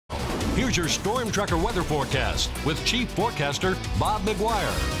Here's your Storm Tracker weather forecast with Chief Forecaster Bob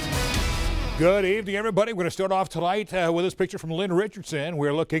McGuire. Good evening, everybody. We're going to start off tonight with this picture from Lynn Richardson.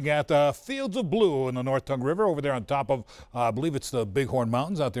 We're looking at fields of blue in the North Tongue River over there on top of, I believe it's the Bighorn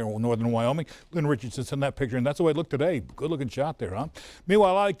Mountains out there in northern Wyoming. Lynn Richardson's in that picture, and that's the way it looked today. Good-looking shot there, huh?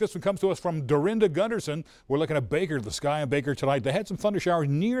 Meanwhile, I like this one comes to us from Dorinda Gunderson. We're looking at Baker, the sky in Baker tonight. They had some thunder showers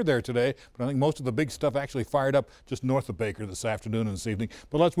near there today, but I think most of the big stuff actually fired up just north of Baker this afternoon and this evening.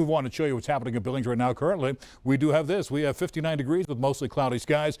 But let's move on and show you what's happening in Billings right now. Currently, we do have this. We have 59 degrees with mostly cloudy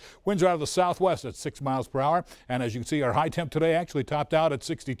skies. Winds are out of the southwest at 6 miles per hour. And as you can see, our high temp today actually topped out at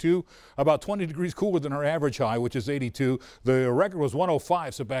 62, about 20 degrees cooler than our average high, which is 82. The record was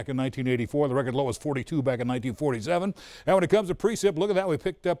 105 set back in 1984. The record low was 42 back in 1947. And when it comes to precip, look at that. We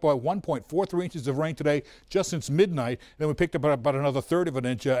picked up 1.43 inches of rain today just since midnight. Then we picked up about another third of an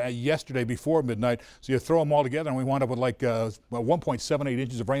inch yesterday before midnight. So you throw them all together and we wound up with like 1.78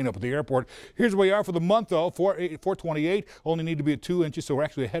 inches of rain up at the airport. Here's where we are for the month, though. 428, only need to be at 2 inches, so we're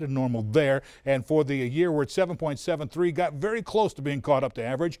actually ahead of normal there. And for the year, we're at 7.73, got very close to being caught up to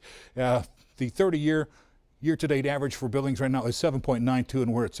average. The 30-year year-to-date average for Billings right now is 7.92,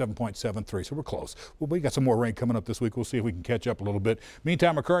 and we're at 7.73, so we're close. Well, we got some more rain coming up this week. We'll see if we can catch up a little bit.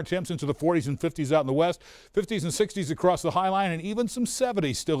 Meantime, our current temps into the 40s and 50s out in the west, 50s and 60s across the High Line, and even some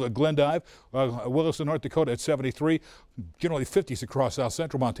 70s still at Glendive. Williston, North Dakota at 73. Generally 50s across south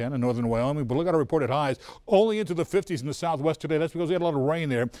central Montana, northern Wyoming. But look at our reported highs only into the 50s in the southwest today. That's because we had a lot of rain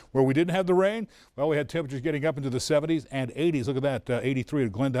there. Where we didn't have the rain, well, we had temperatures getting up into the 70s and 80s. Look at that, 83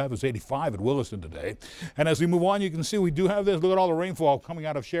 at Glendive. It was 85 at Williston today. And as we move on, you can see we do have this. Look at all the rainfall coming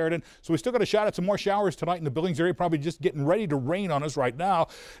out of Sheridan. So we still got a shot at some more showers tonight in the Billings area, probably just getting ready to rain on us right now.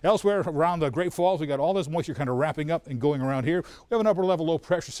 Elsewhere around the Great Falls, we got all this moisture kind of wrapping up and going around here. We have an upper level low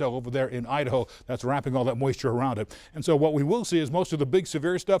pressure cell over there in Idaho that's wrapping all that moisture around it. And so what we will see is most of the big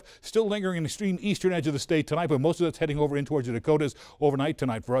severe stuff still lingering in the extreme eastern edge of the state tonight, but most of that's heading over in towards the Dakotas overnight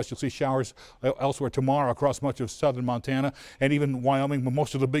tonight for us. You'll see showers elsewhere tomorrow across much of southern Montana and even Wyoming, but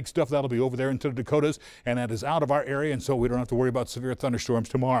most of the big stuff that'll be over there into the Dakotas, and that is out of our area, and so we don't have to worry about severe thunderstorms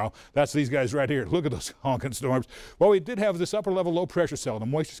tomorrow. That's these guys right here. Look at those honking storms. Well, we did have this upper level low pressure cell. The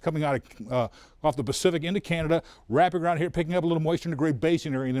moisture's coming out of off the Pacific into Canada, wrapping around here, picking up a little moisture in the Great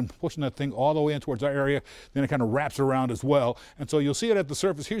Basin area, and then pushing that thing all the way in towards our area. Then it kind of wraps around as well. And so you'll see it at the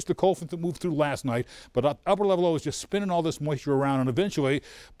surface. Here's the cold front that moved through last night, but upper level low is just spinning all this moisture around, and eventually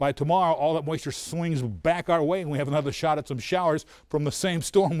by tomorrow all that moisture swings back our way, and we have another shot at some showers from the same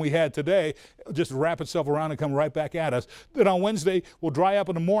storm we had today. It'll just wrap itself around and come right back at us. Then on Wednesday we'll dry up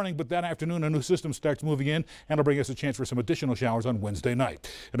in the morning, but that afternoon a new system starts moving in, and it'll bring us a chance for some additional showers on Wednesday night.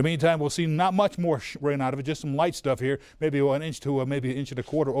 In the meantime, we'll see not much more rain out of it, just some light stuff here, maybe 1 inch to maybe 1.25 inches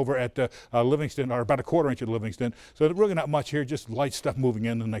over at Livingston, or about 1/4 inch at Livingston. So really not much here, just light stuff moving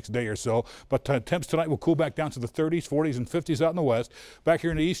in the next day or so. But temps tonight will cool back down to the 30s, 40s, and 50s out in the west. Back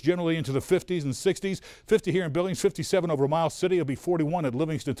here in the east, generally into the 50s and 60s. 50 here in Billings, 57 over Miles City. It'll be 41 at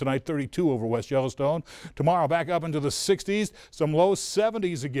Livingston tonight, 32 over West Yellowstone. Tomorrow back up into the 60s, some low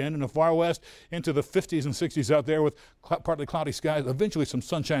 70s again in the far west, into the 50s and 60s out there with partly cloudy skies. Eventually some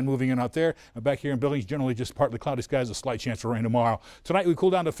sunshine moving in out there. And back here in Billings, generally just partly cloudy skies, a slight chance for rain tomorrow. Tonight we cool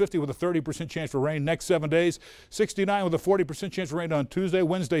down to 50 with a 30% chance for rain. Next 7 days, 69 with a 40% chance for rain on Tuesday.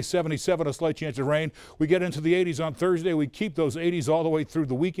 Wednesday, 77, a slight chance of rain. We get into the 80s on Thursday. We keep those 80s all the way through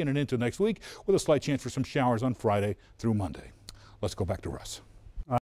the weekend and into next week with a slight chance for some showers on Friday through Monday. Let's go back to Russ.